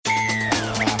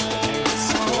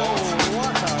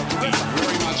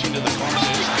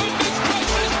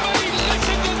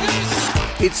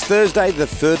It's Thursday, the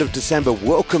 3rd of December.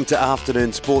 Welcome to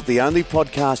Afternoon Sport, the only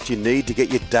podcast you need to get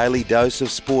your daily dose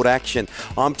of sport action.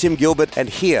 I'm Tim Gilbert, and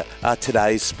here are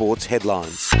today's sports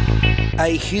headlines.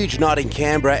 A huge night in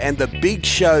Canberra and the big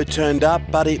show turned up,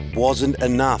 but it wasn't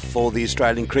enough for the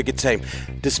Australian cricket team.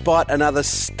 Despite another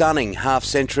stunning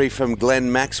half-century from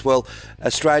Glenn Maxwell,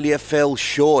 Australia fell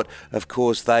short. Of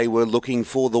course, they were looking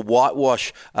for the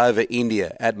whitewash over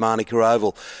India at Manicka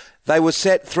Oval. They were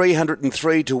set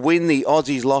 303 to win. The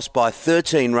Aussies lost by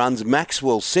 13 runs.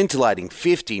 Maxwell scintillating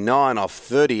 59 off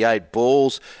 38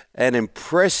 balls. An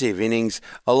impressive innings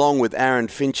along with Aaron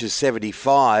Finch's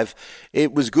 75.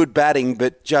 It was good batting,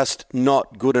 but just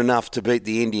not good enough to beat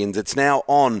the Indians. It's now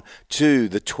on to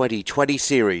the 2020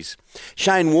 series.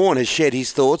 Shane Warne has shared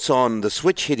his thoughts on the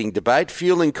switch hitting debate,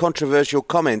 fueling controversial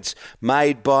comments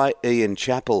made by Ian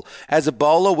Chappell. As a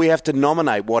bowler, we have to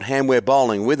nominate what hand we're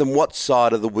bowling with and what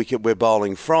side of the wicket we're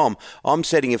bowling from. I'm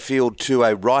setting a field to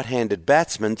a right-handed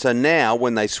batsman, so now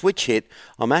when they switch hit,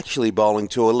 I'm actually bowling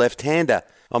to a left-hander.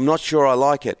 I'm not sure I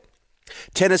like it.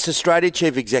 Tennis Australia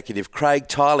Chief Executive Craig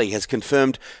Tiley has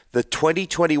confirmed the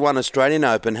 2021 Australian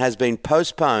Open has been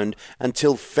postponed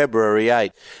until February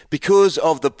 8. Because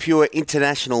of the pure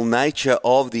international nature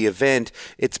of the event,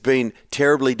 it's been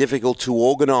terribly difficult to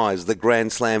organise the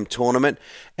Grand Slam tournament,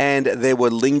 and there were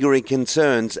lingering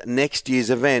concerns next year's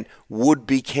event would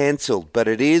be cancelled, but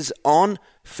it is on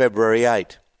February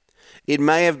 8. It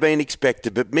may have been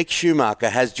expected, but Mick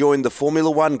Schumacher has joined the Formula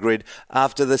One grid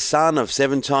after the son of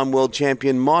seven-time world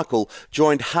champion Michael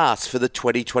joined Haas for the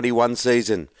 2021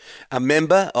 season. A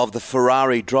member of the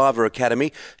Ferrari Driver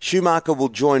Academy, Schumacher will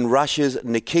join Russia's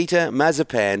Nikita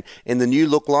Mazepin in the new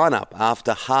look lineup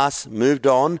after Haas moved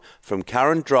on from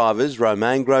current drivers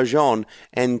Romain Grosjean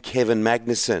and Kevin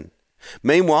Magnussen.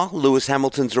 Meanwhile, Lewis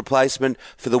Hamilton's replacement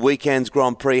for the weekend's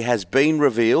Grand Prix has been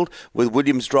revealed, with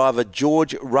Williams driver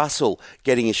George Russell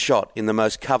getting a shot in the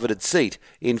most coveted seat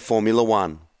in Formula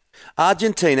One.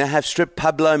 Argentina have stripped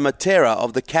Pablo Matera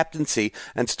of the captaincy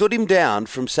and stood him down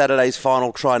from Saturday's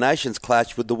final Tri-Nations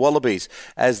clash with the Wallabies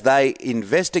as they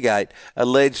investigate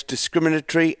alleged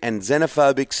discriminatory and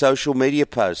xenophobic social media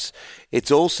posts.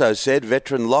 It's also said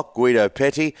veteran lock Guido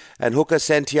Petti and hooker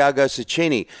Santiago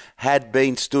Cecchini had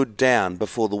been stood down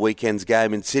before the weekend's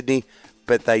game in Sydney,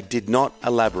 but they did not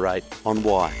elaborate on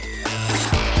why.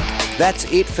 That's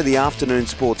it for the afternoon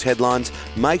sports headlines.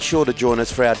 Make sure to join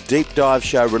us for our deep dive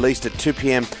show released at 2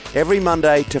 p.m. every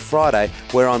Monday to Friday,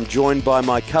 where I'm joined by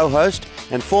my co-host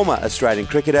and former Australian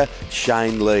cricketer,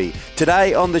 Shane Lee.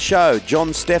 Today on the show,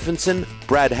 John Stephenson,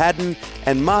 Brad Haddon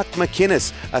and Mark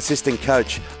McInnes, assistant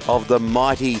coach of the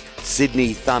mighty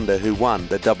Sydney Thunder, who won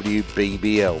the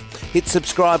WBBL. Hit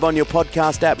subscribe on your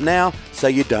podcast app now so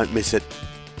you don't miss it.